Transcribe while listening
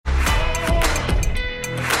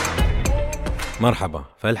مرحبا.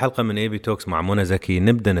 في الحلقة من اي بي توكس مع منى زكي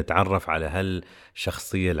نبدأ نتعرف على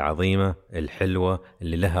هالشخصية العظيمة الحلوة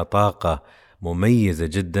اللي لها طاقة مميزة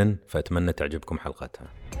جدا، فأتمنى تعجبكم حلقتها.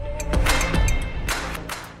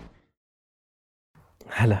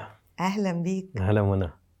 هلا. أهلا بيك. هلا منى.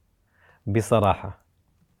 بصراحة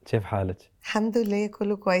كيف حالك؟ الحمد لله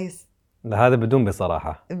كله كويس. لا هذا بدون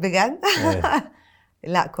بصراحة. بجد؟ إيه.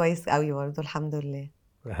 لا كويس قوي برضه الحمد لله.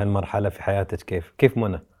 هالمرحلة في حياتك كيف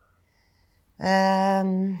منى؟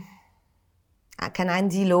 كان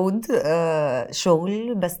عندي لود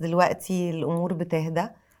شغل، بس دلوقتي الأمور بتهدى،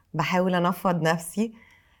 بحاول أنفض نفسي.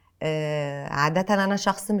 عادة أنا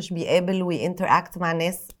شخص مش بيقابل وينتراكت مع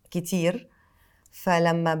ناس كتير،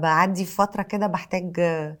 فلما بعدي في فترة كده بحتاج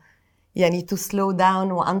يعني to slow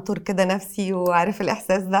down وأنطر كده نفسي، وعارف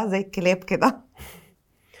الإحساس ده زي الكلاب كده.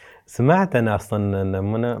 سمعت أنا أصلا إن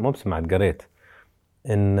منى، مو بسمعت، قريت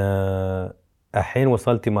إن الحين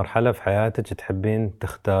وصلتي مرحلة في حياتك تحبين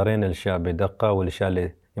تختارين الأشياء بدقة، والأشياء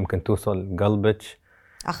اللي يمكن توصل قلبك.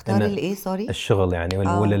 أختار الإيه سوري؟ الشغل يعني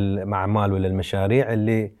ولا الأعمال ولا المشاريع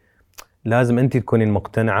اللي لازم أنت تكونين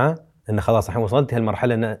مقتنعة إن خلاص الحين وصلتي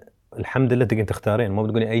هالمرحلة إن الحمد لله تقدرين تختارين، مو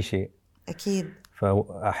بتقولين أي شيء. أكيد.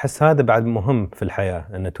 فأحس هذا بعد مهم في الحياة،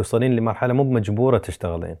 أن توصلين لمرحلة مو بمجبورة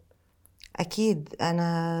تشتغلين. أكيد.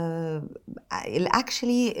 أنا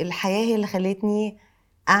actually الحياة هي اللي خلتني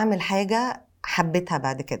أعمل حاجة حبيتها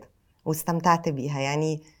بعد كده واستمتعت بيها،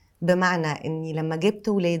 يعني بمعنى أني لما جبت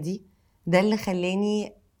ولادي ده اللي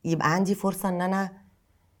خلاني يبقى عندي فرصة أن أنا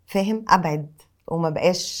فاهم أبعد وما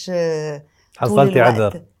بقاش طول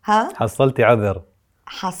الوقت. حصلتي عذر.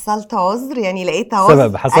 حصلت عذر، يعني لقيت عذر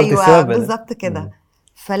سبب. حصلتي أيوة سبب بالظبط كده.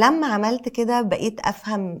 فلما عملت كده بقيت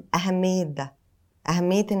أفهم أهمية ده،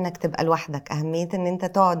 أهمية إنك تبقى لوحدك، أهمية إن أنت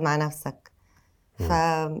تقعد مع نفسك.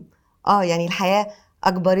 يعني الحياة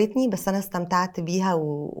أجبرتني، بس أنا استمتعت بيها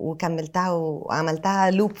وكملتها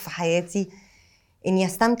وعملتها لوب في حياتي، إني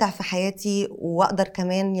أستمتع في حياتي وأقدر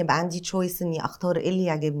كمان يبقى عندي تشويس إني أختار إيه اللي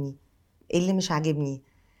يعجبني إيه اللي مش عاجبني.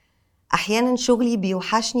 أحيانا شغلي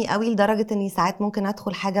بيوحشني قوي لدرجة إني ساعات ممكن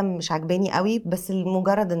أدخل حاجة مش عجباني قوي بس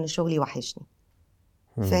لمجرد إن شغلي وحشني.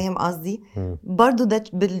 فاهم قصدي؟ برضو ده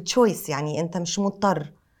بالتشويس، يعني انت مش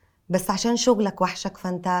مضطر، بس عشان شغلك وحشك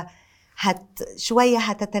فانت شوية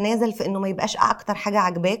هتتنازل في انه ما يبقاش اكتر حاجة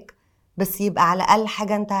عجباك، بس يبقى على الاقل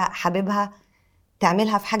حاجة انت حاببها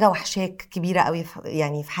تعملها في حاجة وحشاك كبيرة قوي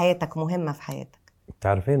يعني في حياتك، مهمة في حياتك.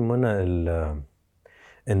 تعرفين منى،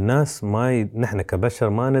 الناس نحن كبشر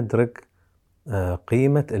ما ندرك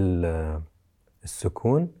قيمة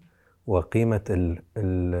السكون وقيمة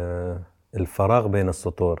الفراغ بين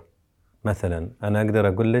السطور. مثلا أنا أقدر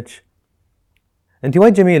أقول لك أنت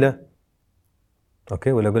وايد جميلة،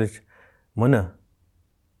 أوكي، ولا أقول لك منى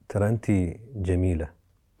ترى أنت جميلة.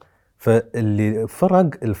 فاللي فرق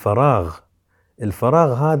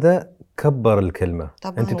الفراغ هذا كبر الكلمة.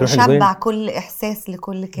 طبعا أنت يشبع كل إحساس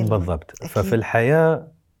لكل كلمة. بالضبط. أكيد. ففي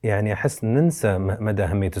الحياة يعني أحس ننسى مدى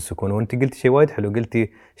أهمية السكون. وأنت قلت شيء وايد حلو،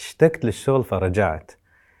 قلتي اشتقت للشغل فرجعت.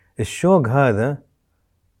 الشوق هذا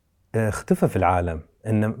اختفى في العالم،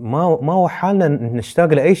 إن ما هو حالنا نشتاق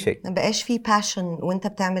لأي شيء، ما بقاش فيه passion وانت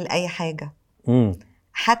بتعمل أي حاجة.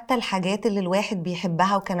 حتى الحاجات اللي الواحد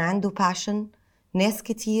بيحبها وكان عنده passion، ناس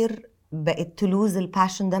كتير بقت تلوز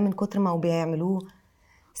الباشن ده من كتر ما هو بيعملوه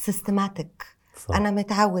systematic. أنا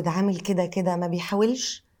متعود عامل كده ما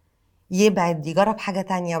بيحاولش يبعد يجرب حاجة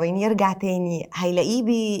تانية وبعدين يرجع تاني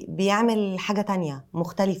هيلاقيه بيعمل حاجة تانية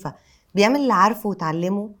مختلفة، بيعمل اللي عارفه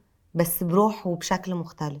وتعلمه بس بروح وبشكل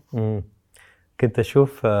مختلف. كنت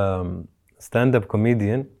أشوف ستاند اب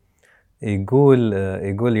كوميديان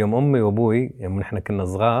يقول يوم أمي وأبوي يوم نحن كنا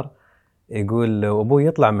صغار، يقول أبوي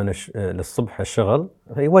يطلع من للصبح الشغل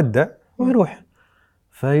يودع ويروح،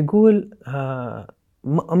 فيقول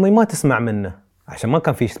أمي ما تسمع منه عشان ما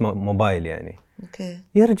كان في موبايل يعني.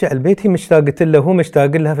 يرجع البيت هي مشتاقة له هو مشتاق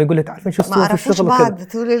لها، فيقول له تعرفين شو الصوت في الشغل بعد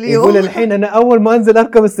طول اليوم. يقول الحين أنا أول ما أنزل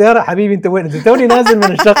أركب السيارة حبيبي أنت وين؟ أنت توني نازل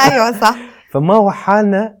من الشغل. أيوة صح. فما هو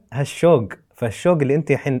حالنا هالشوق. فالشوق اللي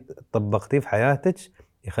أنت الحين طبقتيه في حياتك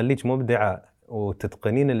يخليك مبدعة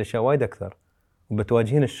وتتقنين الأشياء وايد أكثر،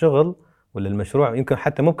 وبتواجهين الشغل ولا المشروع يمكن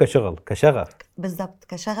حتى مو كشغل، كشغف. بالضبط،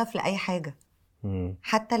 كشغف لأي حاجة.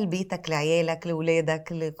 حتى لبيتك، لعيالك،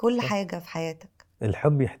 لولادك، لكل حاجة في حياتك.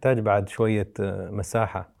 الحب يحتاج بعد شوية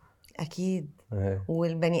مساحة. أكيد.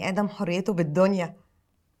 والبني آدم حريته بالدنيا،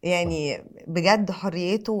 يعني بجد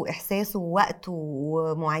حريته وإحساسه ووقته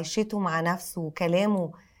ومعايشته مع نفسه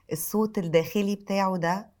وكلامه، الصوت الداخلي بتاعه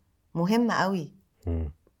ده مهم قوي.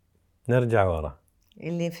 نرجع ورا.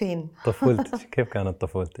 اللي فين؟ طفولتك كيف كانت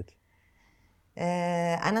طفولتك؟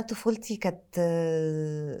 أنا طفولتي كانت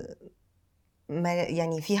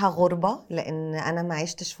يعني فيها غربة، لأن أنا ما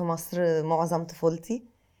عشتش في مصر معظم طفولتي.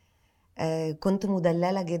 كنت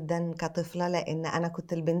مدللة جدا كطفلة، لأن أنا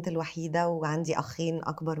كنت البنت الوحيدة وعندي أخين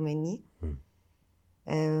أكبر مني.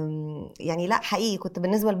 يعني لا، حقيقي كنت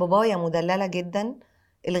بالنسبة لبابايا مدللة جدا.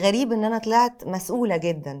 الغريب إن أنا طلعت مسؤولة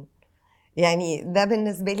جدا، يعني ده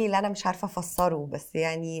بالنسبة لي اللي أنا مش عارفة أفسره. بس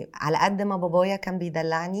يعني على قد ما بابايا كان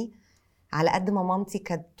بيدلعني، على قد ما مامتي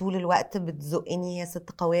كانت طول الوقت بتزقني. هي ست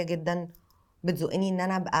قوية جدا، بتزقني ان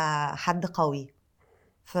انا ابقى حد قوي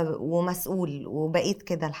ومسؤول، وبقيت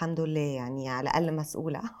كده الحمد لله. يعني على الاقل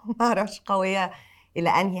مسؤولة. ما اعرفش قوية الى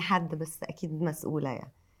انهي حد، بس اكيد مسؤولة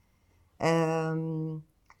يعني.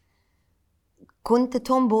 كنت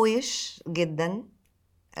تومبويش جدا.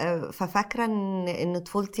 ففاكرة ان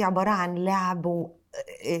طفولتي عبارة عن لعب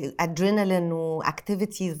وادرينالين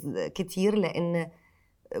واكتيفيتيز كتير، لان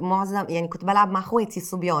معظم يعني كنت بلعب مع اخواتي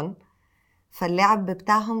الصبيان، فاللعب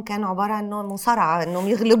بتاعهم كان عبارة عن مصارعة، انهم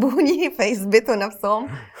يغلبوني فيثبتوا نفسهم،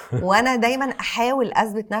 وانا دايما احاول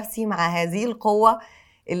اثبت نفسي مع هذه القوة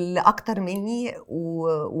اللي اكتر مني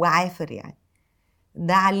وعافر يعني.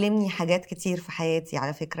 ده علمني حاجات كتير في حياتي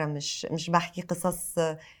على فكرة. مش بحكي قصص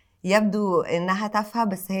يبدو انها تافهة،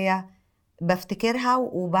 بس هي بفتكرها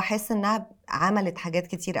وبحس انها عملت حاجات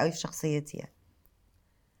كتير قوي في شخصيتي يعني.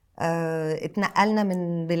 اتنقلنا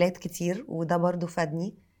من بلاد كتير، وده برضو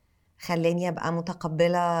فادني، خلاني أبقى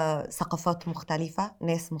متقبلة ثقافات مختلفة،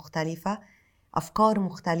 ناس مختلفة، أفكار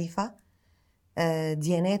مختلفة،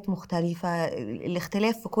 ديانات مختلفة.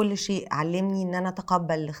 الاختلاف في كل شيء علمني إن أنا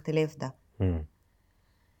أتقبل الاختلاف ده.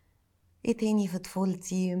 إيه تاني في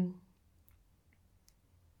طفولتي؟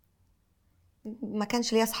 ما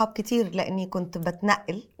كانش ليا صحاب كتير، لأني كنت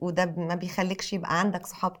بتنقل، وده ما بيخليكش يبقى عندك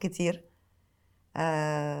صحاب كتير.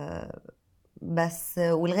 بس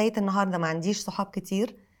ولغاية النهاردة ما عنديش صحاب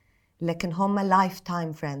كتير، لكن هم لايف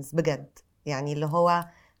تايم فريندز بجد. يعني اللي هو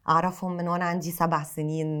أعرفهم من وأنا عندي 7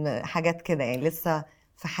 سنين، حاجات كده يعني، لسه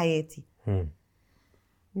في حياتي.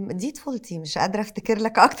 دي طفولتي، مش قادرة أفتكر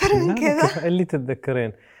لك أكتر من كده. اللي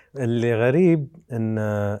تتذكرين. اللي غريب إن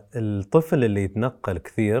الطفل اللي يتنقل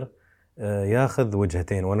كثير ياخذ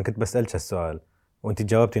وجهتين، وأنا كنت بسألك السؤال وأنت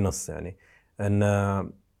جاوبتي نص، يعني أن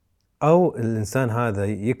أو الإنسان هذا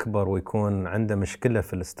يكبر ويكون عنده مشكلة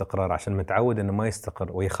في الاستقرار عشان متعود إنه ما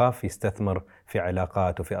يستقر، ويخاف يستثمر في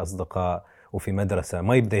علاقات وفي أصدقاء وفي مدرسة،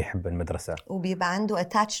 ما يبدأ يحب المدرسة، وبيبقى عنده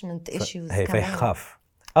attachment issues كمان. فيخاف،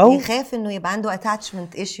 أو يخاف إنه يبقى عنده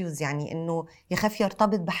attachment issues، يعني إنه يخاف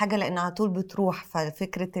يرتبط بحاجة لأنها على طول بتروح.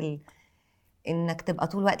 ففكرة إنك تبقى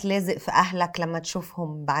طول الوقت لازق في أهلك لما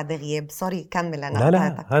تشوفهم بعد غياب. سوري كمل، أنا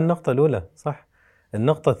قطعتك. لا، هالنقطة الأولى صح.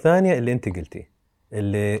 النقطة الثانية اللي أنت قلتي،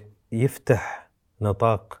 اللي يفتح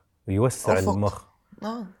نطاق ويوسع أفق. المخ،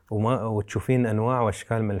 وتشوفين أنواع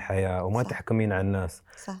وأشكال من الحياة، وما صح. تحكمين على الناس.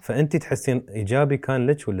 صح. فأنت تحسين إيجابي كان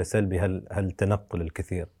لك ولا سلبي هالتنقل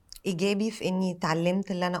الكثير؟ إيجابي في إني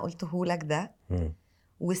تعلمت اللي أنا قلته لك ده،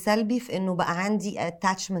 وسلبي في إنه بقى عندي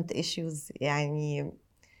attachment issues. يعني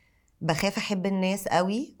بخاف أحب الناس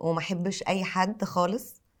قوي وما أحبش أي حد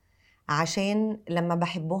خالص، عشان لما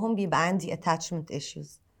بحبهم بيبقى عندي attachment issues.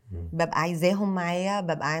 ببقى عايزاهم معايا،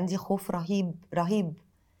 ببقى عندي خوف رهيب رهيب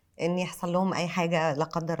إن يحصل لهم أي حاجة لا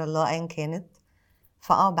قدر الله أيا كانت.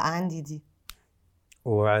 بقى عندي دي.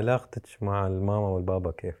 وعلاقتك مع الماما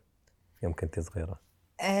والبابا كيف يوم كنت صغيرة؟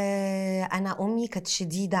 أنا أمي كانت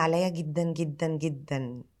شديدة عليا جدا جدا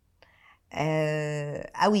جدا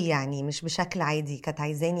قوي، يعني مش بشكل عادي. كانت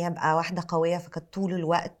عايزاني أبقى واحدة قوية، فكانت طول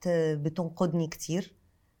الوقت بتنقدني كتير.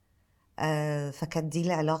 فكانت دي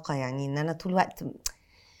العلاقة، يعني إن أنا طول الوقت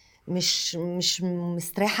مش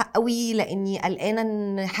مستريحة قوي، لأني قلقانة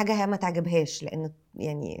إن حاجة هي ما تعجبهاش، لأن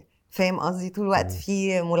يعني فاهم قصدي، طول الوقت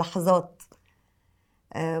في ملاحظات.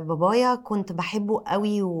 بابايا كنت بحبه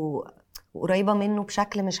قوي وقريبة منه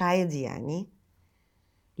بشكل مش عادي يعني،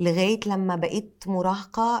 لغاية لما بقيت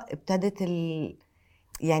مراهقة ابتدت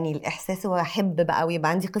يعني الإحساس وأحب بقى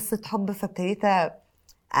ويبقى عندي قصة حب. فابتديت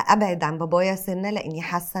أبعد عن بابايا سنة، لأني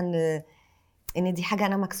حاسة إن دي حاجة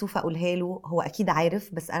أنا مكسوفة أقولها له. هو أكيد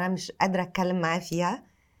عارف، بس أنا مش قادرة أتكلم معاه فيها،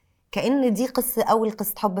 كأن دي أول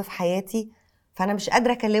قصة حب في حياتي، فأنا مش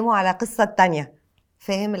قادرة أكلمه على قصة تانية.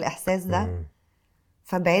 فاهم الإحساس ده؟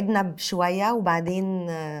 فبعدنا بشوية، وبعدين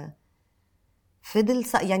فضل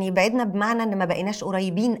يعني بعدنا بمعنى ان ما بقيناش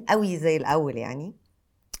قريبين قوي زي الاول يعني.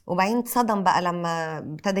 وبعدين اتصدم بقى لما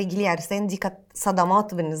ابتدى يجي لي عرسان. دي كانت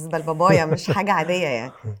صدمات بالنسبه لبابايا، مش حاجه عاديه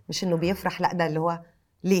يعني. مش انه بيفرح، لا ده اللي هو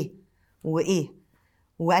ليه وايه،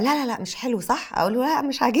 وقال لا مش حلو صح، اقول له لا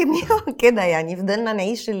مش عاجبني كده يعني. فضلنا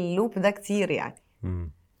نعيش اللوب ده كتير يعني.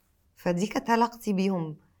 فدي كانت علاقتي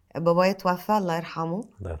بيهم. بابايا توفى الله يرحمه،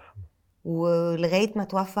 الله يرحمه. ولغايه ما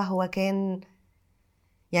توفى هو كان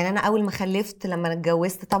يعني انا اول ما خلفت لما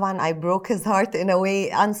اتجوزت طبعا I broke his heart in a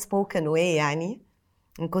way unspoken way، يعني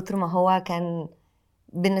من كتر ما هو كان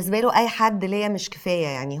بالنسبه له اي حد ليا مش كفايه،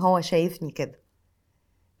 يعني هو شايفني كده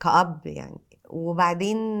كأب يعني.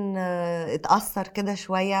 وبعدين اتأثر كده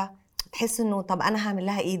شويه، تحس انه طب انا هعمل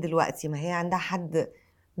لها ايه دلوقتي، ما هي عندها حد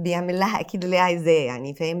بيعمل لها اكيد اللي هي عايزاه،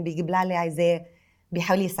 يعني فاهم، بيجيب لها اللي هي عايزاه،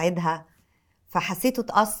 بيحاول يسعدها. فحسيته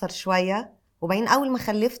اتأثر شويه. وبعدين اول ما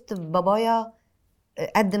خلفت بابايا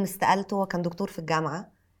قدم استقالته، هو كان دكتور في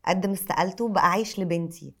الجامعة، قدم استقالته بقى عايش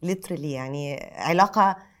لبنتي literally، يعني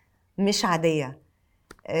علاقة مش عادية.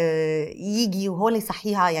 يجي وهو اللي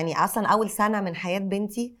يصحيها، يعني أصلا أول سنة من حياة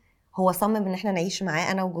بنتي هو صمم إن احنا نعيش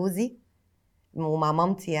معاه أنا وجوزي ومع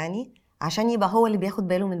مامتي، يعني عشان يبقى هو اللي بياخد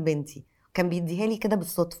باله من بنتي. كان بيديها لي كده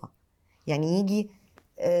بالصدفة، يعني يجي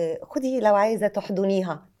خدي لو عايزة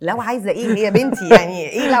تحضنيها، لو عايزة ايه، هي بنتي يعني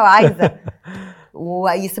ايه لو عايزة،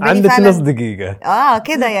 ويسيبني عندك فعلا نص دقيقة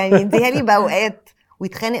كده يعني يديها لي باوقات،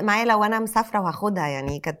 ويتخانق معايا لو انا مسافره وهاخدها،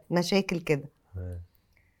 يعني كانت مشاكل كده.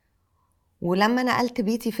 ولما نقلت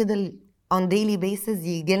بيتي فضل on daily basis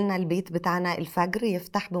يجي لنا البيت بتاعنا الفجر،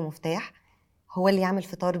 يفتح بمفتاح، هو اللي يعمل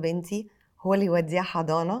فطار بنتي، هو اللي يوديها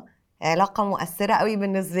حضانه. علاقه مؤثره قوي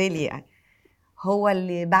بالنسبه لي يعني. هو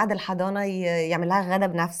اللي بعد الحضانه يعمل لها غدا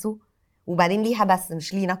بنفسه، وبعدين ليها بس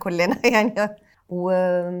مش لينا كلنا يعني.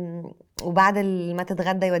 وبعد ما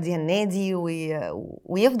تتغدى يوديها النادي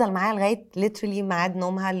ويفضل معاها لغايه literally ميعاد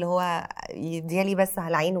نومها، اللي هو يديها لي بس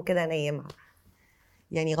على عينه كده نايمها،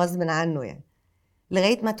 يعني غصب عنه يعني،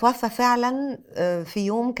 لغايه ما توفى فعلا. في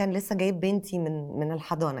يوم كان لسه جايب بنتي من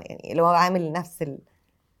الحضانه، يعني اللي هو عامل نفس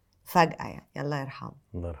فجأة يعني، الله يرحمه.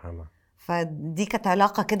 الله يرحمه. فدي كانت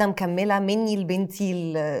علاقه كده مكمله مني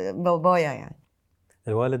لبنتي لبابايا يعني.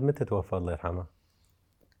 الوالد متى توفى الله يرحمه؟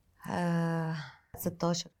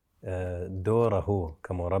 16. دوره هو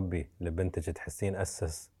كمربي لبنتك تحسين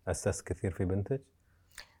أسس كثير في بنتك؟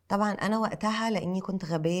 طبعا أنا وقتها لأني كنت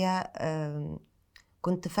غبية،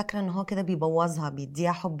 كنت فاكرة إن هو كده بيبوظها،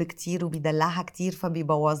 بيديها حب كتير وبيدلعها كتير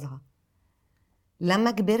فبيبوظها.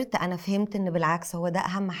 لما كبرت أنا فهمت إن بالعكس هو ده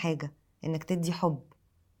أهم حاجة، إنك تدي حب،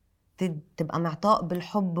 تبقى معطاء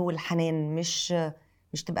بالحب والحنان، مش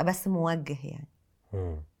تبقى بس موجه يعني.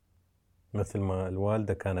 مثل ما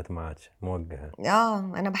الوالدة كانت معك موجهة.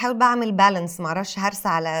 انا بحاول بعمل بالانس، معرفش هرسى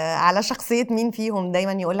على شخصية مين فيهم.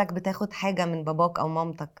 دايما يقولك بتاخد حاجة من باباك او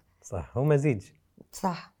مامتك. صح، هو مزيج.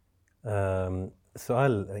 صح.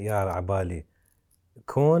 سؤال يا عبالي،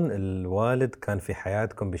 كون الوالد كان في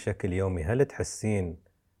حياتكم بشكل يومي، هل تحسين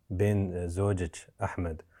بين زوجك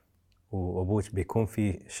أحمد وأبوك بيكون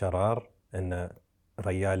في شرار إن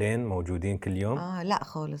ريالين موجودين كل يوم؟ لا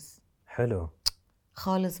خالص. حلو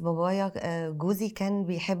خالص. بابايا جوزي كان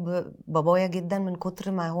بيحب بابايا جدا، من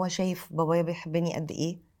كتر ما هو شايف بابايا بيحبني قد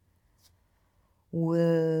ايه،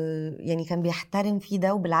 ويعني كان بيحترم فيه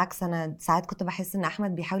ده. وبالعكس انا ساعات كنت بحس ان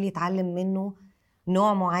احمد بيحاول يتعلم منه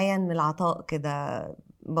نوع معين من العطاء كده،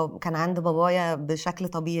 كان عند بابايا بشكل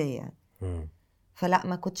طبيعي يعني. فلا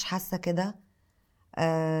ما كنتش حاسه كده،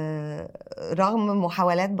 رغم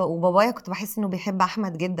محاولات وبابايا كنت بحس انه بيحب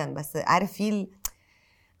احمد جدا، بس عارف فيه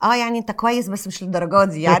يعني انت كويس بس مش للدرجه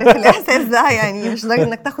دي، عارف الاحساس ده يعني، مش لدرجه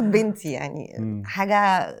انك تاخد بنتي يعني،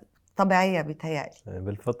 حاجه طبيعيه بيتهيألي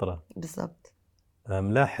بالفطره. بالظبط.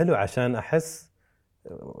 لا حلو، عشان احس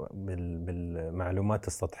بالمعلومات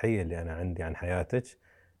السطحيه اللي انا عندي عن حياتك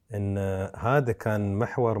ان هذا كان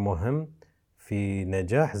محور مهم في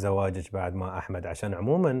نجاح زواجك بعد ما احمد، عشان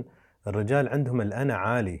عموما الرجال عندهم الانا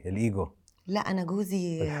عالي، الايجو. لا انا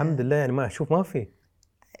جوزي الحمد لله يعني ما اشوف ما في.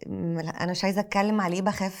 انا مش عايزه اتكلم عليه،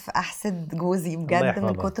 بخاف احسد جوزي بجد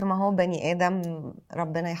من كتر ما هو بني ادم،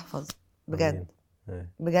 ربنا يحفظه بجد.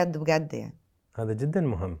 بجد بجد يعني. هذا جدا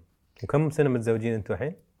مهم. وكم سنه متزوجين انتوا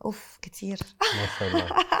الحين؟ كتير ما شاء الله.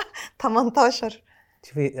 18.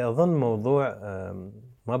 شوفي اظن موضوع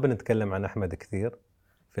ما بنتكلم عن احمد كثير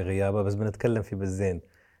في غيابه، بس بنتكلم فيه بالزين،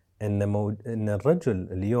 ان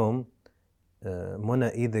الرجل اليوم منى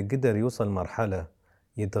اذا قدر يوصل مرحله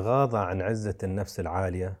يتغاضى عن عزه النفس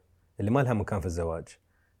العاليه اللي ما لها مكان في الزواج،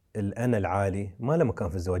 الانا العالي ما له مكان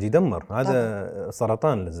في الزواج، يدمر، هذا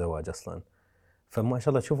سرطان للزواج اصلا. فما شاء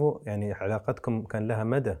الله تشوفوا يعني علاقتكم كان لها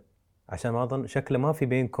مدى، عشان ما اظن شكله ما في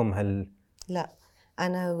بينكم لا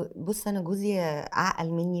انا انا جوزي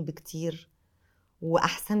اعقل مني بكتير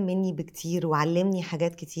واحسن مني بكتير، وعلمني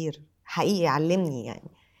حاجات كتير حقيقي، علمني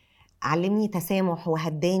يعني، علمني تسامح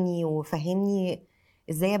وهداني وفهمني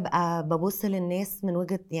ازاي ابقى ببص للناس من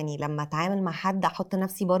وجهة، يعني لما اتعامل مع حد احط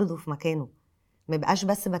نفسي برضه في مكانه، ما بقاش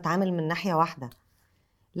بس بتعامل من ناحية واحدة.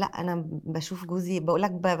 لا انا بشوف جوزي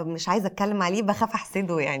بقولك مش عايزة اتكلم عليه، بخاف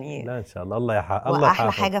احسده يعني. لا ان شاء الله الله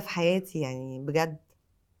واحلى حاجة في حياتي يعني بجد.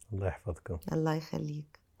 الله يحفظكم. الله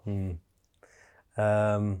يخليك.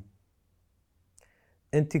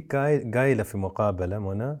 أنت قايلة في مقابلة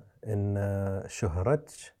منى إن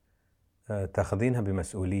شهرتك تاخذينها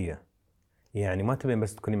بمسؤولية، يعني ما تبين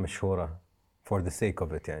بس تكوني مشهورة for the sake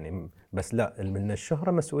of it يعني، بس لا، من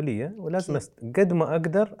الشهرة مسؤولية ولازم قد ما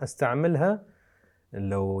أقدر أستعملها،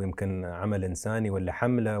 لو يمكن عمل إنساني ولا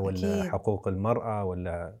حملة ولا أكيد. حقوق المرأة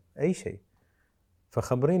ولا أي شيء.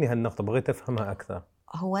 فخبريني هالنقطة، بغيت أفهمها أكثر.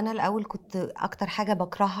 هو أنا الأول كنت أكتر حاجة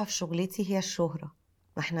بكرهها في شغلتي هي الشهرة.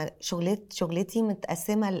 ما احنا شغلتي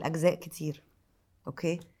متقسمة لأجزاء كتير.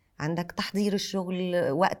 أوكي، عندك تحضير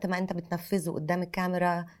الشغل وقت ما أنت بتنفذه قدام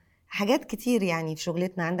الكاميرا، حاجات كتير يعني في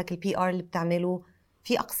شغلتنا. عندك البي ار اللي بتعمله،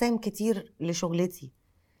 في أقسام كتير لشغلتي.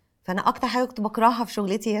 فأنا أكتر حاجة كنت بكرهها في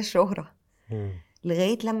شغلتي هي الشهرة.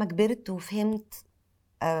 لغاية لما كبرت وفهمت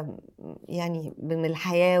يعني من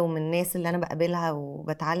الحياة ومن الناس اللي أنا بقابلها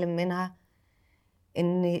وبتعلم منها،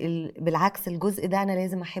 إن بالعكس الجزء ده أنا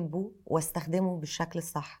لازم أحبه واستخدمه بالشكل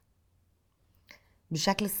الصح.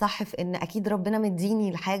 بالشكل الصح في إن أكيد ربنا مديني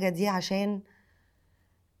الحاجة دي عشان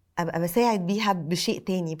أبقى بساعد بيها بشيء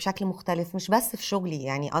تاني بشكل مختلف، مش بس في شغلي،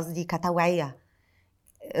 يعني قصدي كتوعية.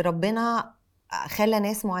 ربنا خلى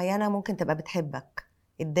ناس معينة ممكن تبقى بتحبك،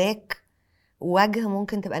 اداك وجه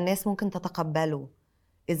ممكن تبقى الناس ممكن تتقبله.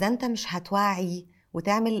 إذا أنت مش هتوعي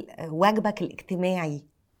وتعمل واجبك الاجتماعي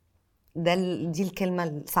ده، دي الكلمة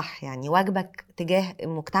الصح، يعني واجبك تجاه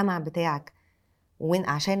المجتمع بتاعك، وين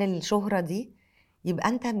عشان الشهرة دي، يبقى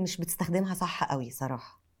أنت مش بتستخدمها صح قوي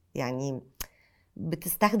صراحة. يعني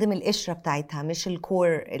بتستخدم القشرة بتاعتها مش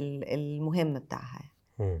الكور المهم بتاعها.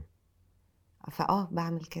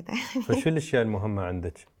 بعمل كده. فشو الأشياء المهمة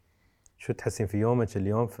عندك؟ شو تحسين في يومك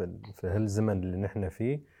اليوم في هالزمن اللي نحن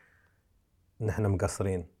فيه نحن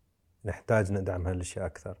مقصرين، نحتاج ندعم هالأشياء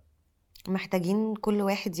أكثر؟ محتاجين كل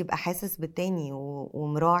واحد يبقى حاسس بالتاني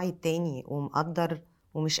ومراعي التاني ومقدر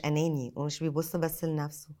ومش أناني ومش بيبص بس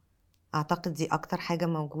لنفسه. أعتقد دي أكتر حاجة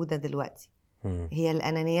موجودة دلوقتي. هي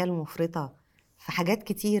الأنانية المفرطة في حاجات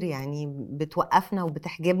كتير يعني بتوقفنا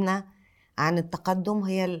وبتحجبنا عن التقدم.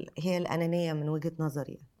 هي الأنانية من وجهة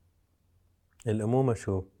نظري. الأمومة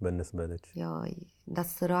شو بالنسبة لك؟ ده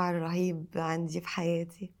الصراع الرهيب عندي في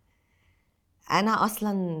حياتي. أنا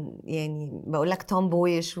أصلا يعني بقولك توم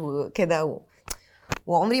بويش وكده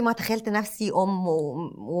وعمري ما تخيلت نفسي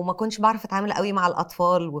وما كنتش بعرف أتعامل قوي مع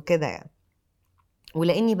الأطفال وكده يعني.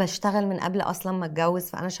 ولأني بشتغل من قبل أصلا ما اتجوز،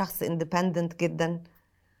 فأنا شخص independent جدا.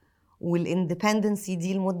 والاندبندنسي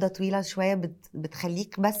دي لمدة طويلة شوية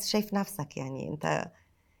بتخليك بس شايف نفسك، يعني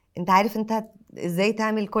انت عارف انت ازاي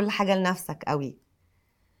تعمل كل حاجة لنفسك قوي.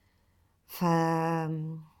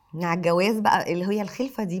 مع الجواز بقى اللي هي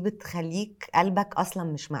الخلفة دي بتخليك قلبك اصلا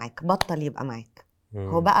مش معاك، بطل يبقى معاك.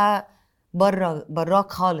 هو بقى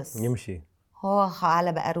براك خالص، يمشي هو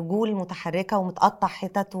على بقى رجول متحركة ومتقطع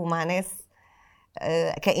حتت ومع ناس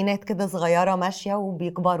كائنات كده صغيرة ماشية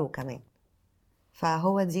وبيكبروا كمان.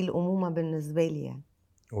 فهو دي الأمومة بالنسبة لي يعني.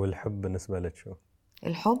 والحب بالنسبة لك شو؟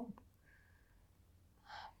 الحب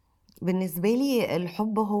بالنسبة لي،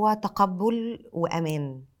 الحب هو تقبل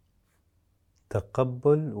وأمان.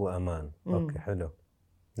 تقبل وأمان. أوكي، حلو.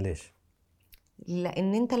 ليش؟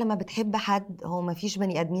 لأن أنت لما بتحب حد، هو ما فيش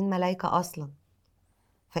بني آدمين ملايكة أصلا.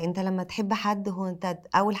 فأنت لما تحب حد، هو أنت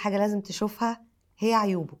أول حاجة لازم تشوفها هي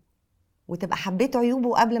عيوبه، وتبقى حبيت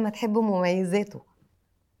عيوبه قبل ما تحب مميزاته،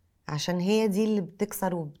 عشان هي دي اللي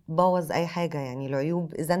بتكسر وبتبوظ أي حاجة. يعني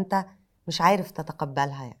العيوب إذا أنت مش عارف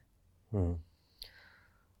تتقبلها يعني.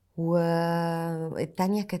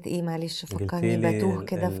 والتانية كانت ايه؟ معلش فكرني، بتوه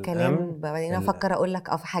كده في كلام، بعدين افكر اقول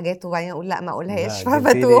لك في حاجات وبعدين اقول لا ما اقولهاش،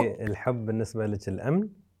 فبتوه. الحب بالنسبة لك الأمن،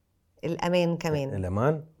 الأمان كمان،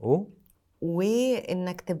 الأمان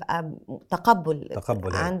وإنك تبقى تقبل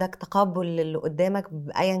عندك تقبل للي قدامك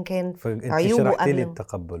بأيا كان عيوبه. شرحتي لي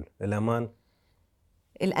التقبل.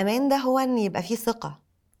 الأمان ده هو إن يبقى فيه ثقة.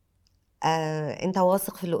 أنت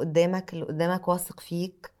واثق في اللي قدامك واثق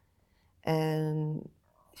فيك.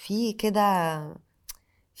 في كده،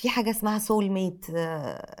 في حاجة اسمها سول ميت.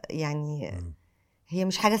 يعني هي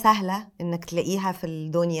مش حاجة سهلة إنك تلاقيها في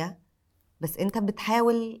الدنيا، بس أنت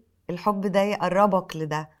بتحاول الحب ده يقربك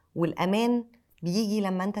لده. والأمان بيجي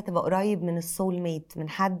لما أنت تبقى قريب من السول ميت، من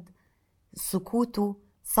حد سكوته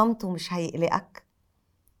صمته مش هيقلقك،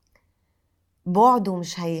 بعده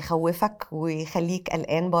مش هيخوفك ويخليك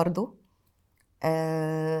قلقان برضو.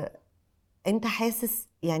 أنت حاسس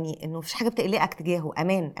يعني إنه مفيش حاجة بتقلقك تجاهه.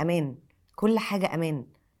 أمان، كل حاجة أمان.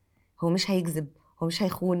 هو مش هيكذب، هو مش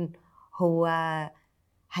هيخون، هو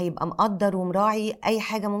هيبقى مقدر ومراعي أي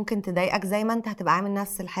حاجة ممكن تضايقك زي ما أنت هتبقى عامل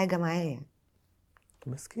نفس الحاجة معايا.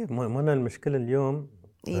 بس كيف؟ ما أنا المشكلة اليوم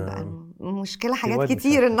ايه بقى المشكله؟ حاجات واد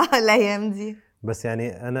كتير مشاكل. الايام دي. بس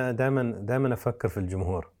يعني انا دائما افكر في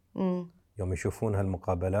الجمهور مم. يوم يشوفون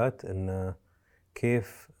هالمقابلات، ان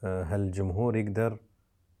كيف هالجمهور يقدر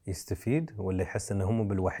يستفيد ولا يحس انه هم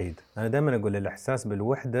بالوحيد. انا دائما اقول الاحساس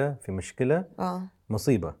بالوحده في مشكله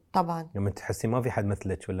مصيبه طبعا. لما تحسي ما في حد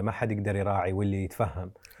مثلك ولا ما حد يقدر يراعي واللي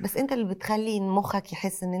يتفهم. بس انت اللي بتخلي مخك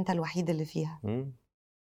يحس ان انت الوحيد اللي فيها.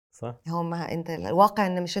 صح. هو ما انت الواقع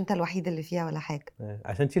ان مش انت الوحيد اللي فيها ولا حاجه.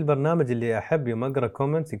 عشان شي البرنامج اللي احب يوم اقرا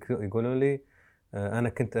كومنتس يقولون لي انا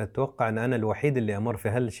كنت اتوقع ان انا الوحيد اللي امر في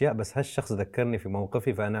هالاشياء، بس هالشخص ذكرني في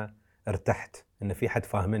موقفي فانا ارتحت ان في حد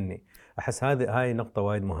فاهمني. احس هاي نقطه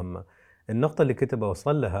وايد مهمه. النقطه اللي كنت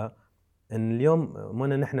بوصل لها ان اليوم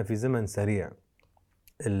منا نحن في زمن سريع،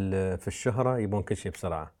 في الشهره يبون كل شيء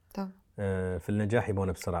بسرعه، طبعا. في النجاح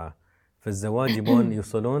يبون بسرعه، في الزواج يبون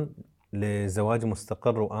يوصلون لزواج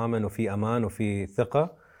مستقر وامن وفي امان وفي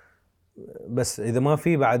ثقه، بس اذا ما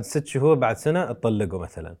في بعد 6 شهور بعد سنه اتطلقوا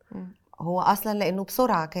مثلا. هو اصلا لانه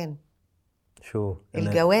بسرعه كان شو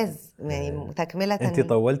الجواز يعني تكمله. انت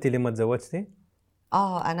طولتي لما تزوجتي؟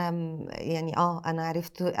 انا يعني انا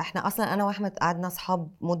عرفت، احنا اصلا انا واحمد قعدنا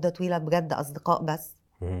اصحاب مده طويله بجد، اصدقاء بس.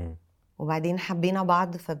 وبعدين حبينا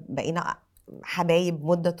بعض فبقينا حبايب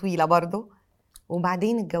مده طويله برضو،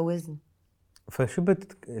 وبعدين اتجوزنا. فشو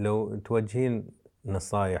لو توجهين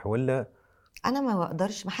نصايح ولا؟ انا ما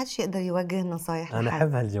بقدرش، ما حدش يقدر يوجه نصايح انا لحد.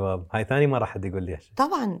 احب هالجواب، هاي ثاني مره حد يقول لي هالشيء.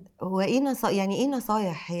 طبعا. هو ايه يعني ايه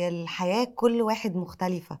نصايح؟ هي الحياه كل واحد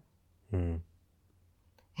مختلفه.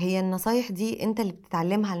 هي النصايح دي انت اللي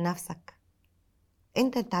بتتعلمها لنفسك،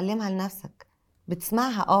 انت اللي بتتعلمها لنفسك،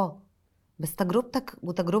 بتسمعها بس تجربتك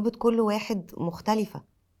وتجربه كل واحد مختلفه.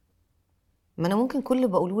 ما انا ممكن كل اللي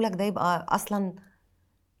بقوله لك ده يبقى اصلا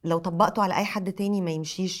لو طبقته على اي حد تاني ما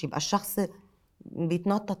يمشيش، يبقى الشخص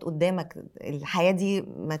بيتنطط قدامك، الحياة دي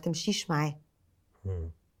ما تمشيش معاه.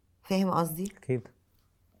 فاهم قصدي؟ اكيد.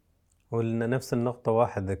 ونفس النقطة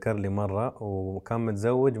واحد ذكر لي مرة وكان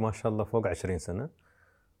متزوج ما شاء الله فوق 20 سنة،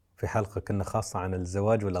 في حلقة كنا خاصة عن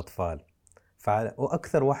الزواج والأطفال،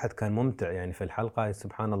 وأكثر واحد كان ممتع يعني في الحلقة،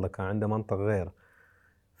 سبحان الله كان عنده منطق غير.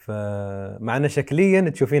 فمعنا شكليا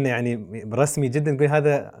تشوفينه يعني رسمي جدا، تقول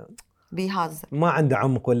هذا بيهزر، ما عنده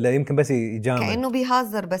عمق ولا يمكن بس يجامل، كأنه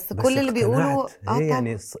بيهزر بس كل اللي بيقوله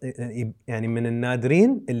يعني من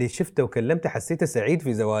النادرين اللي شفته وكلمته حسيته سعيد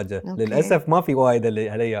في زواجه. أوكي. للأسف ما في وايد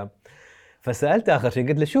هالأيام. فسألت آخر شيء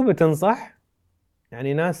قلت له شو بتنصح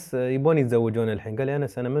يعني ناس يبون يتزوجون الحين؟ قال لي أنا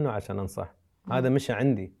سنة منه عشان أنصح، هذا مش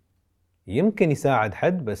عندي، يمكن يساعد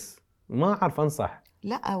حد بس ما أعرف أنصح.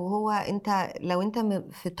 لا، وهو انت لو انت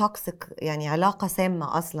في توكسيك يعني علاقة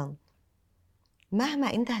سامة اصلا،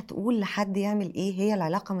 مهما انت هتقول لحد يعمل ايه، هي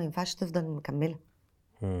العلاقة ما ينفعش تفضل مكملة.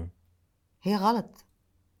 هي غلط،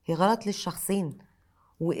 هي غلط للشخصين.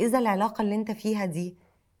 واذا العلاقة اللي انت فيها دي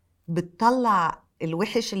بتطلع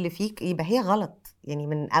الوحش اللي فيك، يبقى هي غلط، يعني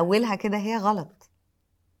من اولها كده هي غلط.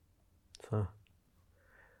 صح.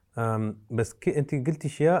 بس انت قلتي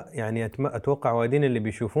اشياء يعني اتوقع وايدين اللي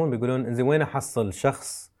بيشوفون بيقولون انزين وين احصل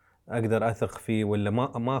شخص اقدر اثق فيه ولا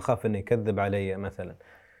ما اخاف انه يكذب علي مثلا؟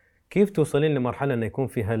 كيف توصلين لمرحله انه يكون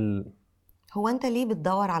في هو انت ليه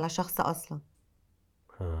بتدور على شخص اصلا؟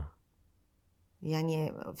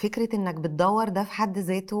 يعني فكره انك بتدور ده في حد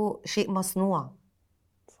ذاته شيء مصنوع.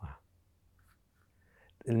 صح.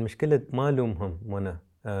 المشكله ما لومهم. وانا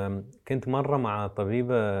كنت مره مع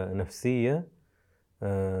طبيبه نفسيه،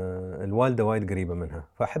 الوالده وايد قريبه منها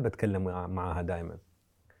فاحب اتكلم معها دائما.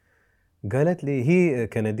 قالت لي هي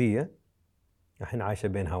كنديه الحين عايشه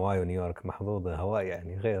بين هاواي ونيويورك، محظوظه هاواي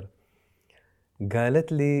يعني غير.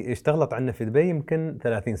 قالت لي اشتغلت عنا في دبي يمكن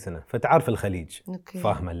 30 سنه فتعرف الخليج. أوكي.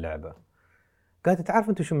 فاهمه اللعبه. قالت تعرف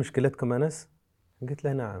انتم شو مشكلتكم انس؟ قلت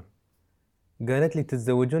لها نعم. قالت لي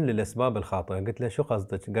تتزوجون للاسباب الخاطئه. قلت لها شو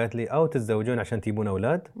قصدك؟ قالت لي او تتزوجون عشان تجيبون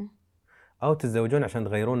اولاد او تتزوجون عشان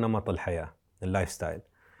تغيرون نمط الحياه اللايف ستايل.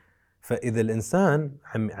 فاذا الانسان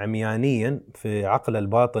عميانيا في عقله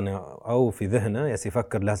الباطن او في ذهنه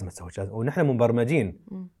يفكر لازم اتزوج، ونحن مبرمجين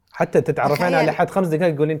حتى تتعرفين على حد 5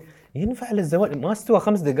 دقائق تقولين ينفع الزواج، ما استوى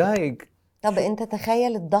 5 دقائق. طب انت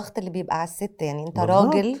تخيل الضغط اللي بيبقى على الست، يعني انت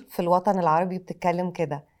بالضبط. راجل في الوطن العربي بتتكلم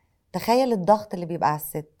كده، تخيل الضغط اللي بيبقى على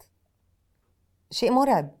الست. شيء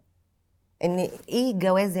مرعب. ان ايه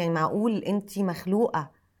الجواز؟ يعني معقول انت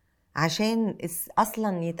مخلوقة عشان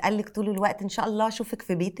اصلا يتقالك طول الوقت ان شاء الله اشوفك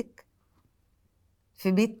في بيتك،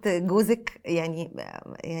 في بيت جوزك؟ يعني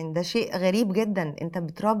ده شيء غريب جدا. انت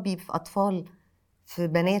بتربي في اطفال، في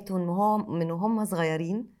بنات من وهم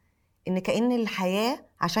صغيرين، ان كأن الحياة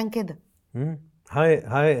عشان كده.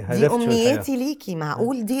 هاي دي امنيتي ليكي.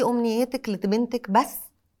 معقول دي امنيتك لبنتك بس؟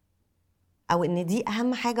 او ان دي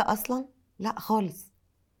اهم حاجة اصلا؟ لا خالص.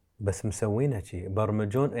 بس مسوينها شيء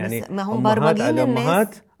برمجون يعني ما هم امهات برمجين على الناس.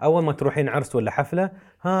 امهات اول ما تروحين عرس ولا حفله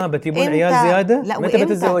بتجيبون إمتى؟ عيال زياده لا، متى وإمتى؟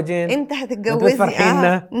 بتتزوجين امتى متى هتتجوزي؟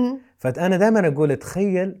 بتفرحينا فانا دائما اقول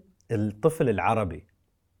تخيل الطفل العربي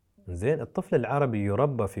زين الطفل العربي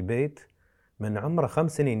يربى في بيت من عمره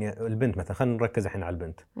 5 سنين البنت مثلا خلينا نركز الحين على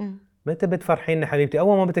البنت متى بتفرحينا حبيبتي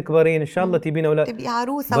اول ما بتكبرين ان شاء الله تبين اولاد تبقي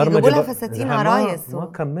عروسه ويجيبوا لها فساتين عرايس ما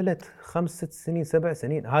كملت 5 6 سنين 7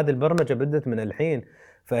 سنين هذه البرمجه بدت من الحين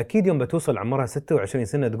فاكيد يوم بتوصل عمرها 26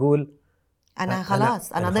 سنه تقول انا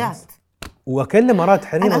خلاص انا ضعت وكل مرات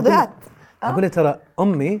حريم انا ضعت اقول ترى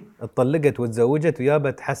امي اتطلقت وتزوجت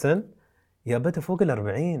ويابت حسن يابته فوق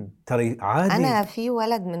ال40 ترى عادي انا في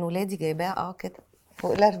ولد من ولادي جايباه كده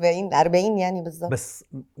فوق ال40 يعني بالظبط بس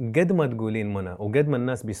قد ما تقولين منى وقد ما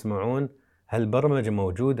الناس بيسمعون هالبرمجه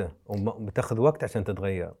موجوده وبتاخذ وقت عشان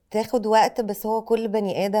تتغير تاخد وقت بس هو كل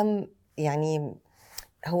بني ادم يعني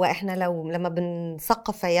هو احنا لما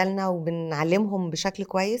بنثقف عيالنا وبنعلمهم بشكل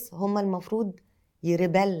كويس هم المفروض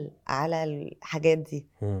يربل على الحاجات دي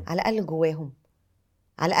على الاقل جواهم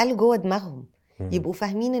على الاقل جوه دماغهم يبقوا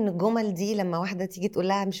فاهمين ان الجمل دي لما واحده تيجي تقول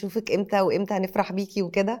لها هنشوفك امتى وامتى هنفرح بيكي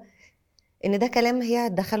وكده ان ده كلام هي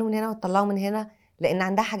تدخله من هنا وتطلعه من هنا لان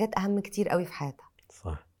عندها حاجات اهم كتير قوي في حياتها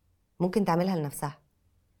صح ممكن تعملها لنفسها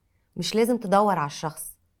مش لازم تدور على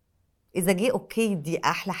الشخص اذا جه اوكي دي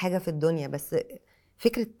احلى حاجه في الدنيا بس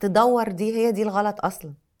فكره تدور دي هي دي الغلط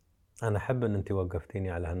اصلا. انا احب ان انت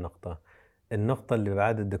وقفتيني على هالنقطه النقطه اللي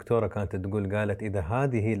بعد الدكتوره كانت تقول قالت اذا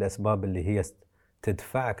هذه هي الاسباب اللي هي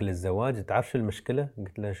تدفعك للزواج تعرف شو المشكله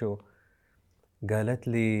قلت لها شو قالت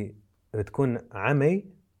لي بتكون عمي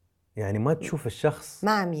يعني ما تشوف الشخص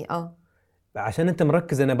معمي عشان انت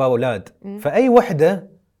مركز انا باولاد فاي وحده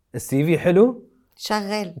السي في حلو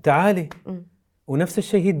شغال تعالي ونفس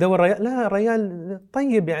الشيء هي تدور ريال لا ريال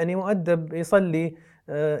طيب يعني مؤدب يصلي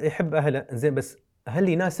يحب اهله زين بس هل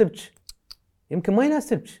يناسبك يمكن ما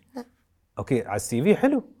يناسبك اوكي على السي في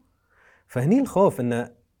حلو فهني الخوف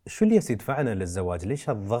انه شو اللي يدفعنا للزواج ليش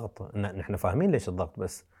هالضغط نحن فاهمين ليش الضغط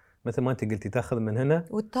بس مثل ما انت قلتي تاخذ من هنا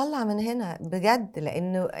وتطلع من هنا بجد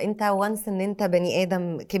لانه انت وانس ان انت بني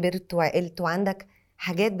ادم كبرت وعقلت وعندك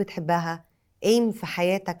حاجات بتحبها ايم في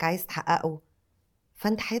حياتك عايز تحققه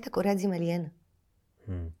فانت حياتك اوريدي مليانه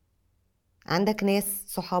عندك ناس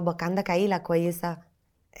صحابك عندك عيله كويسه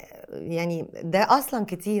يعني ده اصلا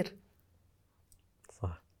كتير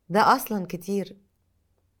صح ده اصلا كتير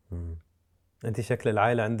انت شكل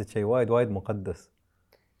العائله عندك شيء وايد مقدس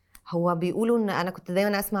هو بيقولوا ان انا كنت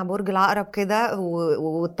دايما اسمع برج العقرب كده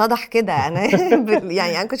واتضح كده انا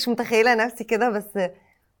يعني انا كنتش متخيله نفسي كده بس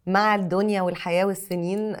مع الدنيا والحياه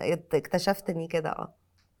والسنين اكتشفت اني كده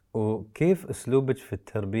وكيف اسلوبك في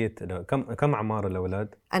التربيه كم اعمار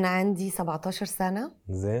الاولاد انا عندي 17 سنه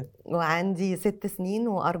زين وعندي 6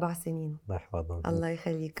 سنين و4 سنين الله يحفظهم الله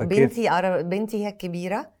يخليك فكيف؟ بنتي هي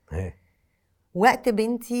الكبيره هي. وقت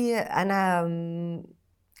بنتي انا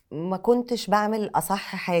ما كنتش بعمل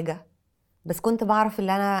اصح حاجه بس كنت بعرف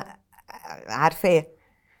اللي انا عارفاه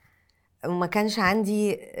وما كانش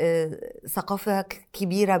عندي ثقافه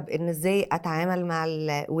كبيره بان ازاي اتعامل مع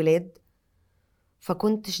الولاد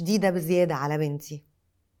فكنت شديده بزياده على بنتي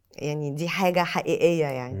يعني دي حاجه حقيقيه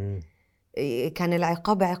يعني كان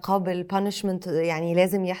العقاب عقاب البانشمنت يعني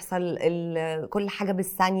لازم يحصل كل حاجه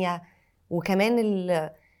بالثانيه وكمان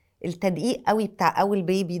التدقيق قوي بتاع اول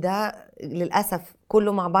بيبي ده للاسف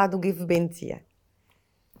كله مع بعضه جه في بنتي يعني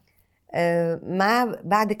مع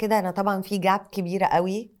بعد كده انا طبعا في جاب كبيره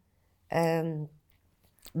قوي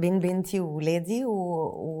بين بنتي وولادي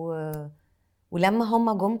ولما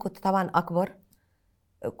هم جم كنت طبعا اكبر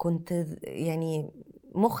كنت يعني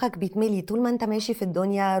مخك بيتملي طول ما انت ماشي في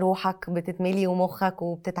الدنيا روحك بتتملي ومخك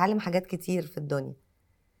وبتتعلم حاجات كتير في الدنيا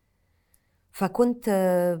فكنت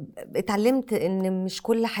اتعلمت ان مش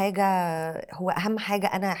كل حاجة هو اهم حاجة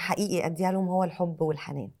انا حقيقي اديها لهم هو الحب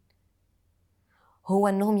والحنان هو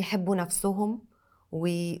انهم يحبوا نفسهم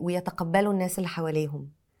ويتقبلوا الناس اللي حواليهم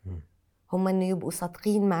هم ان يبقوا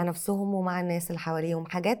صادقين مع نفسهم ومع الناس اللي حواليهم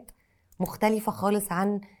حاجات مختلفة خالص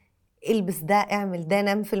عن البس ده اعمل ده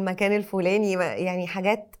نام في المكان الفلاني يعني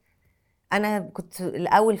حاجات انا كنت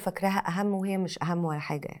الاول فاكراها اهم وهي مش اهم ولا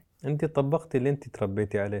حاجة يعني. انت طبقتي اللي انت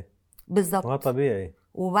تربيتي عليه بالظبط ما طبيعي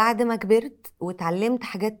وبعد ما كبرت وتعلمت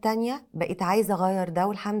حاجات تانية بقيت عايزة أغير ده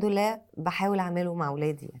والحمد لله بحاول أعمله مع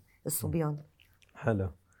أولادي الصبيان.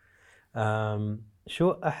 حلو.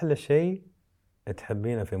 شو أحلى شيء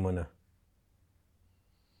تحبينه في منى؟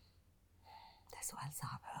 ده سؤال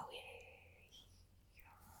صعب أوي.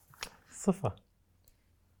 صفة.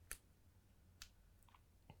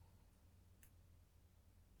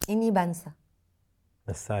 إني بنسى.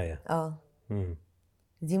 نساية.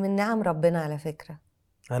 دي من نعم ربنا على فكرة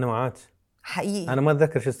انا معاك. حقيقي. انا ما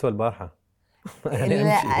اتذكر شو استوى البارحه. يعني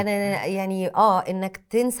لا امشي. انا يعني انك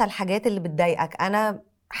تنسى الحاجات اللي بتضايقك. انا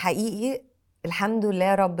حقيقي الحمد لله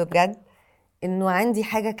يا رب بجد انه عندي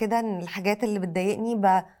حاجه كده، ان الحاجات اللي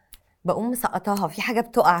بتضايقني بقوم مسقطاها في حاجه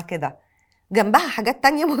بتقع كده جنبها حاجات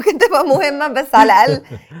تانية ممكن تبقى مهمه، بس على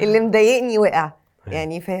الاقل اللي مضايقني وقع.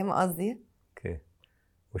 يعني فاهم قصدي؟ اوكي.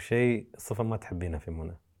 وشيء صفه ما تحبينها في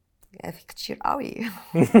منى؟ يعني في كتير قوي.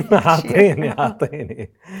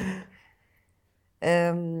 اعطيني.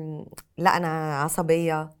 لا انا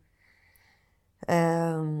عصبيه،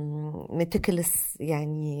 متكلس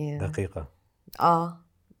يعني. دقيقه. اه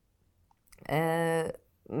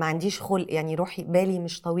ما عنديش خلق، يعني روحي بالي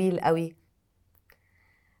مش طويل قوي.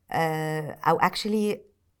 او اكشلي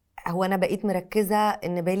هو انا بقيت مركزه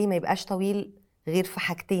ان بالي ما يبقاش طويل غير في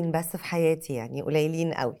حاجتين بس في حياتي، يعني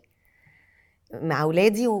قليلين قوي، مع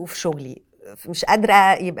اولادي وفي شغلي. مش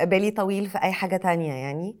قادره يبقى بالي طويل في اي حاجه تانية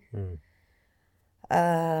يعني.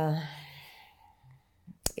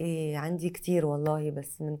 ايه عندي كتير والله،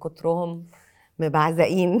 بس من كترهم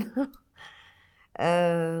مبعزقين.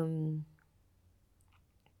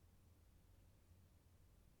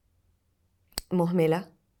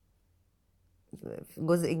 مهملة في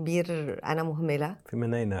جزء كبير. أنا مهملة. في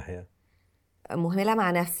من اي ناحيه؟ مهملة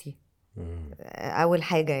مع نفسي أول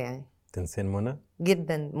حاجة يعني. تنسين منى؟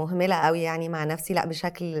 جدا مهملة قوي يعني مع نفسي، لا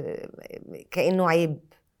بشكل كأنه عيب.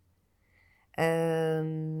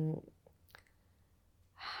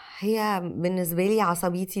 هي بالنسبة لي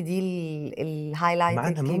عصبيتي دي الهايلايت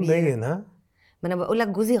معنى مو الكبير. مبين. ها ما أنا بقولك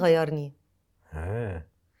جوزي غيرني.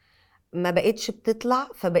 ما بقتش بتطلع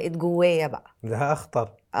فبقت جوايا بقى. ده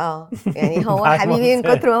اخطر. يعني هو حبيبي من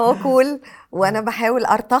كتر ما هو كول وانا بحاول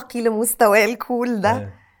ارتقي لمستوى الكول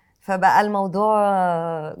ده، فبقى الموضوع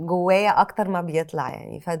جوايا اكتر ما بيطلع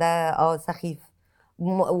يعني. فده سخيف،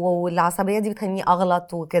 والعصبيه دي بتخليني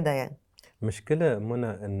اغلط وكده يعني. مشكله منى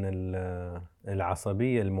ان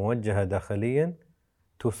العصبيه الموجهه داخليا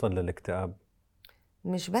توصل للاكتئاب.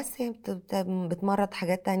 مش بس هي بتمرض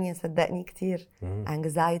حاجات تانية صدقني كتير.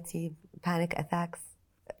 anxiety panic attacks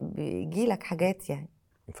بيجيلك حاجات يعني.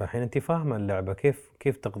 فالحين انت فاهمه اللعبه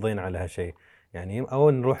كيف تقضين على هالشيء يعني. او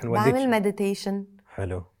نروح نوديك. بعمل مديتيشن.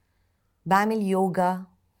 حلو. بعمل يوجا.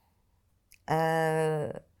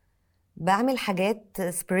 بعمل حاجات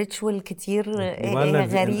spiritual كتير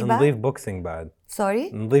غريبة. نضيف بوكسينج بعد.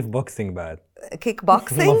 سوري. نضيف بوكسينج بعد. كيك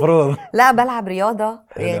بوكسينج. المفروض. لا بلعب رياضة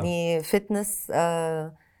حلو. يعني فتنس.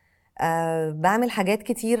 بعمل حاجات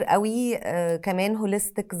كتير قوي. كمان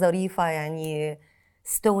هوليستيك ظريفة يعني.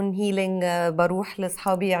 ستون هيلينج بروح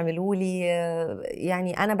لصحابي يعملوا لي.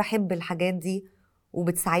 يعني أنا بحب الحاجات دي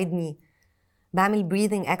وبتساعدني. بعمل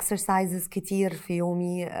breathing exercises كتير في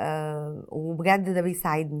يومي. وبجد ده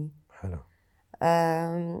بيساعدني. حلو.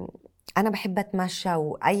 أنا بحب أتمشى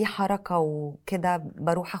وأي حركة وكده.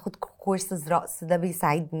 بروح أخد كورسز رقص، ده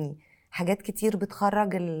بيساعدني. حاجات كتير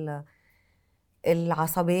بتخرج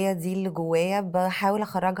العصبية دي اللي جوايا، بحاول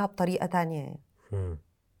أخرجها بطريقة تانية يعني.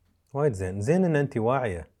 وايد زين إن أنت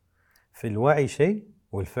واعية. في الوعي شيء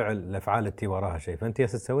والفعل الأفعال التي وراها شيء، فأنت يا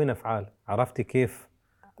تسوين أفعال. عرفتي كيف؟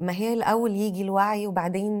 ما هي الأول يجي الوعي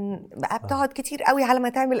وبعدين بقى بتقعد كتير قوي على ما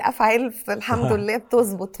تعمل أفعال، فالحمد لله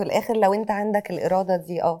بتظبط في الآخر لو أنت عندك الإرادة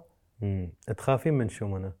دي. تخافين من شو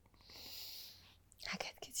منى؟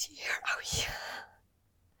 حاجات كتير قوي.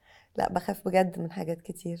 لا بخاف بجد من حاجات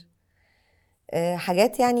كتير.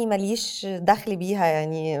 حاجات يعني ماليش دخل بيها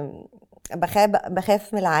يعني.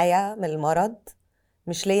 بخاف من العيا، من المرض،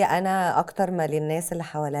 مش ليا أنا أكتر ما للناس اللي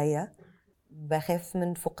حواليا. بخاف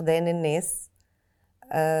من فقدان الناس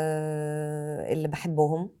اللي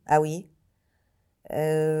بحبهم قوي.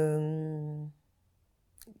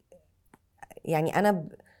 يعني أنا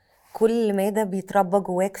كل مادة بيتربى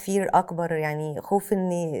جواك فير أكبر، يعني خوف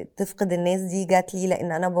إني تفقد الناس دي جات لي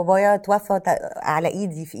لأن أنا بابايا توفى على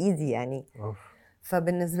إيدي في إيدي يعني.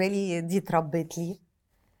 فبالنسبة لي دي اتربت لي.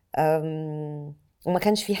 وما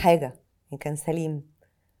كانش في حاجة يعني، كان سليم.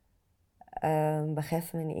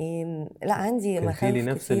 بخاف من إيه؟ لا عندي مخاوف كتيرة. قلتي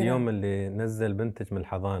لي نفس اليوم اللي نزل بنتك من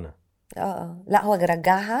الحضانة. لا هو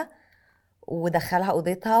رجعها ودخلها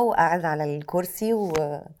أوضتها وقعد على الكرسي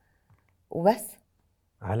وبس.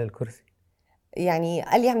 على الكرسي يعني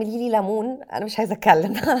قال لي اعملي لي ليمون. انا مش عايزه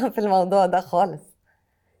اتكلم في الموضوع ده خالص.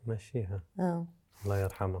 مشيها. الله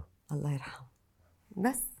يرحمه. الله يرحمه.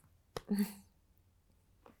 بس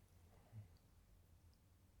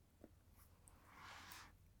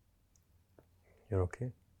You're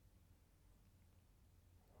okay.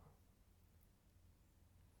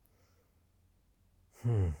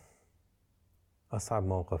 أصعب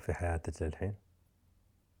موقف في حياتك للحين؟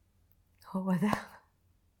 هو ده.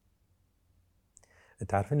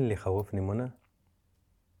 تعرفين اللي يخوفني منى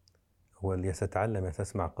هو اللي يتعلم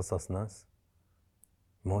يسمع قصص ناس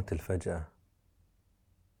موت الفجأة.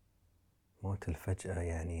 موت الفجأة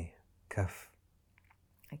يعني كف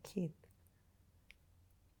اكيد.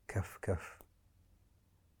 كف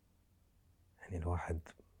يعني الواحد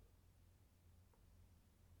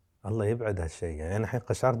الله يبعد هالشيء. يعني انا الحين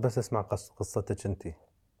قشعرت بس اسمع قصتك انتي.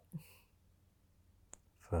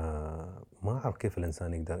 فما اعرف كيف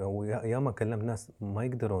الانسان يقدر. يا ما كلمت ناس ما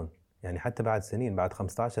يقدرون، يعني حتى بعد سنين، بعد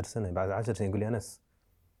 15 سنة، بعد 10 سنين، يقول لي أنس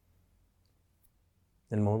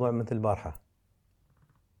الموضوع مثل البارحة.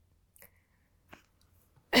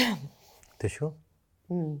 تشو؟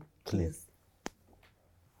 بليز.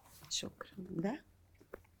 شكرا. ده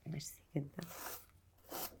ميرسي جدا.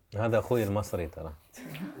 هذا أخوي المصري ترى.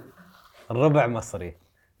 الربع مصري،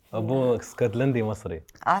 أبوه اسكتلندي مصري.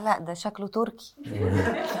 لا ده شكله تركي.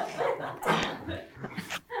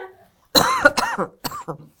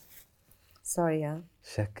 سوري.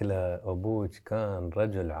 شكله أبوك كان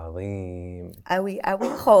رجل عظيم قوي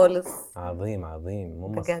قوي خالص. عظيم مو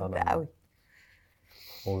مسخرة بجد قوي.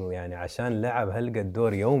 ويعني عشان لعب هلقد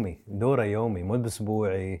دور يومي، دوره يومي مو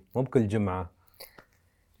بأسبوعي، مو بكل جمعة.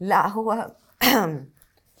 لا هو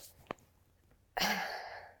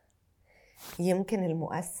يمكن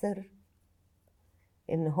المؤثر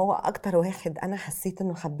ان هو اكتر واحد انا حسيت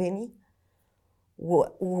انه حباني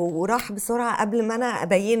وراح بسرعة قبل ما انا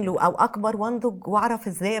ابين له او اكبر وانضج واعرف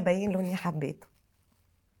ازاي ابين له اني حبيته.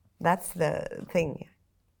 That's the thing.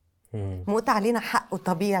 موت علينا حقه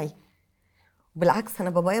طبيعي. بالعكس انا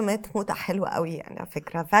بابايا مات موتة حلوة قوي يعني على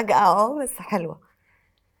فكرة، فجأة بس حلوة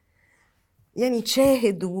يعني.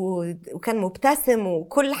 تشاهد وكان مبتسم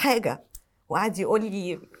وكل حاجة، وقعد يقول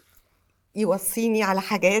لي يوصيني على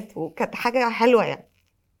حاجات، وكانت حاجة حلوة يعني.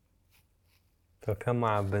 فكان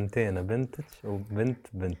مع بنتين، بنتك وبنت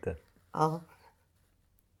بنته.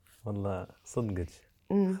 والله صدقك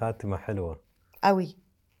خاتمة حلوة قوي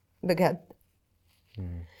بجد.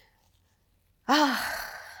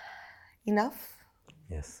 Enough.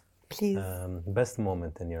 Yes. Please. Best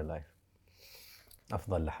moment in your life.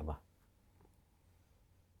 أفضل لحظة.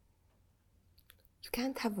 You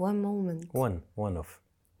can't have one moment.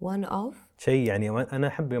 One of. شيء يعني أنا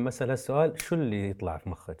أحب يوم أسأل هالسؤال شو اللي يطلع في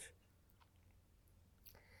مخك؟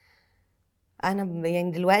 أنا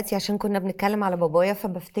يعني دلوقتي عشان كنا بنتكلم على بابايا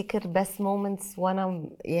فبفتكر best moments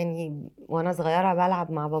وأنا صغيرة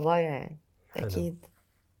بلعب مع بابايا يعني. أكيد.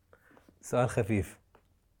 سؤال خفيف.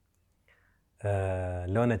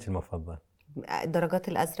 لونك المفضل؟ الدرجات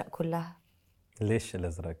الأزرق كلها. ليش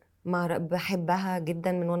الأزرق؟ ما بحبها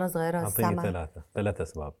جدا من وأنا صغيرة. أعطيني ثلاث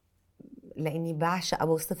أسباب. لأني بعشق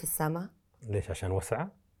أبص في السماء. ليش؟ عشان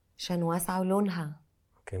واسعة؟ عشان واسعة ولونها.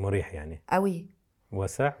 أوكي، مريح يعني. قوي.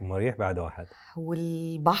 واسع مريح بعد واحد.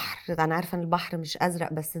 والبحر أنا عارفة أن البحر مش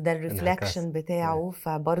أزرق بس ده الريفلكشن بتاعه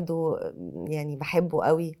فبرضو يعني بحبه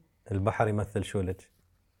قوي. البحر يمثل شو لك؟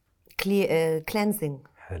 كلينزينج.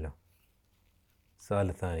 حلو. السؤال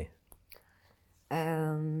الثاني.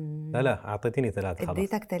 لا أعطيتيني ثلاثة خلاص.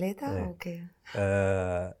 اديتك ثلاثة؟ ايه. أوكي.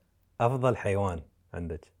 أفضل حيوان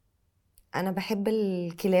عندك؟ أنا بحب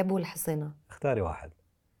الكلاب والحصينة. اختاري واحد.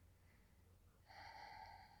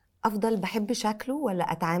 أفضل بحب شكله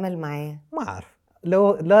ولا أتعامل معاه؟ ما أعرف.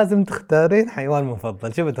 لو لازم تختارين حيوان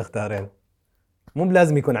مفضل شو بتختارين؟ مو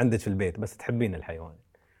بلازم يكون عندك في البيت بس تحبين الحيوان.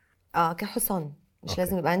 كحصان. مش أوكي.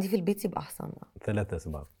 لازم يبقى عندي في البيت يبقى حصان. 3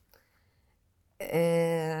 أسباب.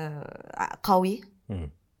 قوي.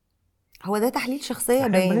 هو ده تحليل شخصية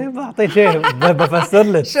باين. بعطي شيء بفسر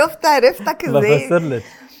لك. شفت عرفتك ازاي؟ بفسر لك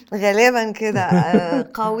غالبا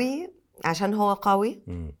كده. قوي عشان هو قوي.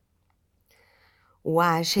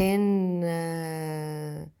 وعشان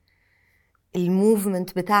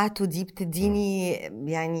الموفمنت بتاعته دي بتديني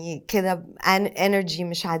يعني كده انرجي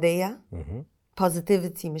مش عادية.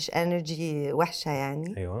 positivity مش انرجي وحشة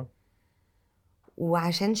يعني. ايوه.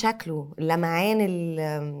 وعشان شكله لمعان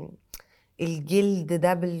الجلد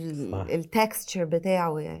ده بالتكستشر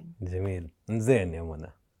بتاعه يعني. جميل. زين يا منى.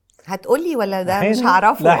 هتقولي ولا ده مش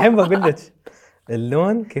هعرفه؟ لا احب اقول لك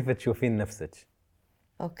اللون كيف تشوفين نفسك.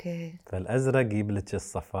 اوكي. فالازرق يجيب لك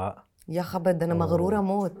الصفاء. يا خبر ده انا مغروره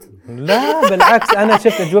موت. لا بالعكس انا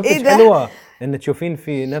شفت اجوبتك حلوه ان تشوفين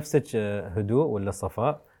في نفسك هدوء ولا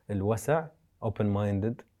صفاء. الوسع open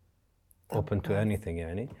minded open to anything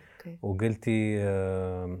يعني. وقلتي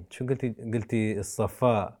شو قلتي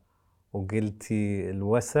الصفاء وقلتي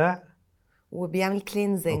الوسع وبيعمل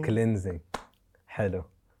كلينزينج. حلو.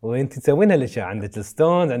 وانت تسوين هالاشياء عندك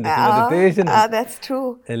الستون عندك المديتيشن. that's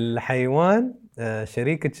true. الحيوان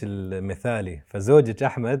شريكك المثالي فزوجك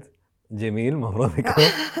احمد جميل، مبروك يكون.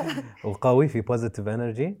 وقوي في بوزيتيف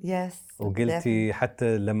انرجي، يس وقلتي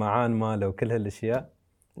حتى اللمعان ماله وكل هالاشياء.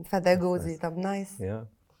 فده جوزي. طب نايس. يا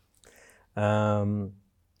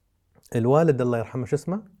الوالد الله يرحمه شو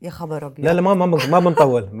اسمه؟ يا خبر ابيض. لا ما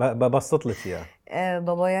بنطول، ببسط لك اياه.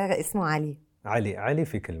 بابايا اسمه علي. علي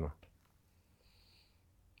في كلمه.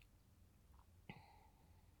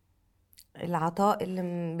 العطاء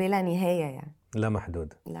اللي بلا نهايه يعني. لا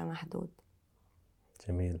محدود. لا محدود.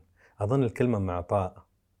 جميل. اظن الكلمه معطاء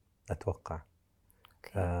اتوقع.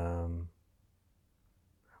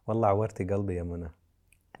 والله عورتي قلبي يا منى.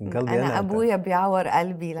 قلبي انا ابويا بيعور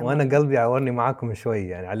قلبي لما وانا قلبي عورني معاكم شوي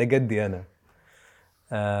يعني على قدي انا.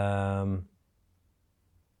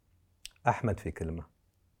 احمد في كلمه.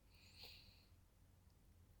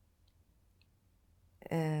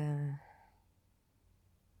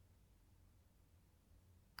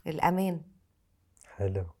 الامان.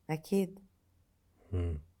 حلو. اكيد.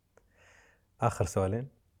 اخر سؤالين.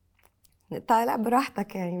 طالع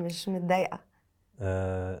براحتك يعني مش متضايقه.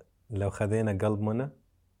 لو خذينا قلب منى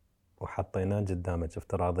وحطيناه قدامك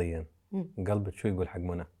افتراضيا، قلبك شو يقول حق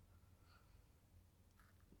منى؟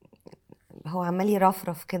 هو عمال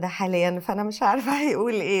يرفرف كده حاليا فانا مش عارفه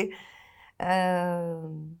هيقول ايه.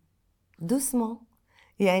 دوسمون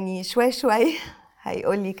يعني شوي شوي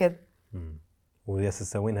هيقول لي كده. وياس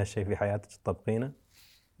تسوين هالشيء في حياتك تطبقينه؟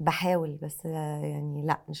 بحاول بس يعني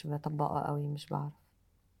لا مش بطبقه قوي، مش بعرف.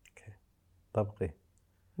 اوكي طبقي.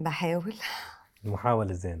 بحاول.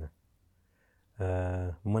 المحاولة زينة.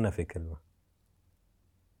 منى في كلمة.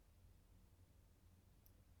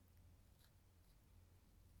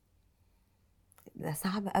 ده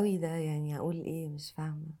صعب قوي ده، يعني اقول ايه مش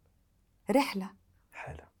فاهمه. رحله.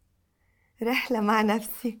 حلو. رحله مع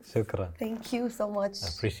نفسي. شكرا. Thank you so much.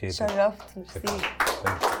 Appreciate it. شرفت. ميرسي.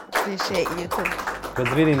 Appreciate you too. It was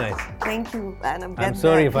really nice. Thank you. أنا بجد I'm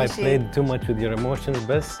sorry if I appreciate. played too much with your emotions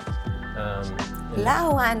بس. لا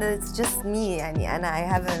هو أنا it's just me يعني أنا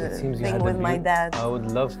I have a thing with my dad.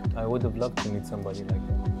 I would have loved to meet somebody like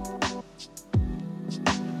that.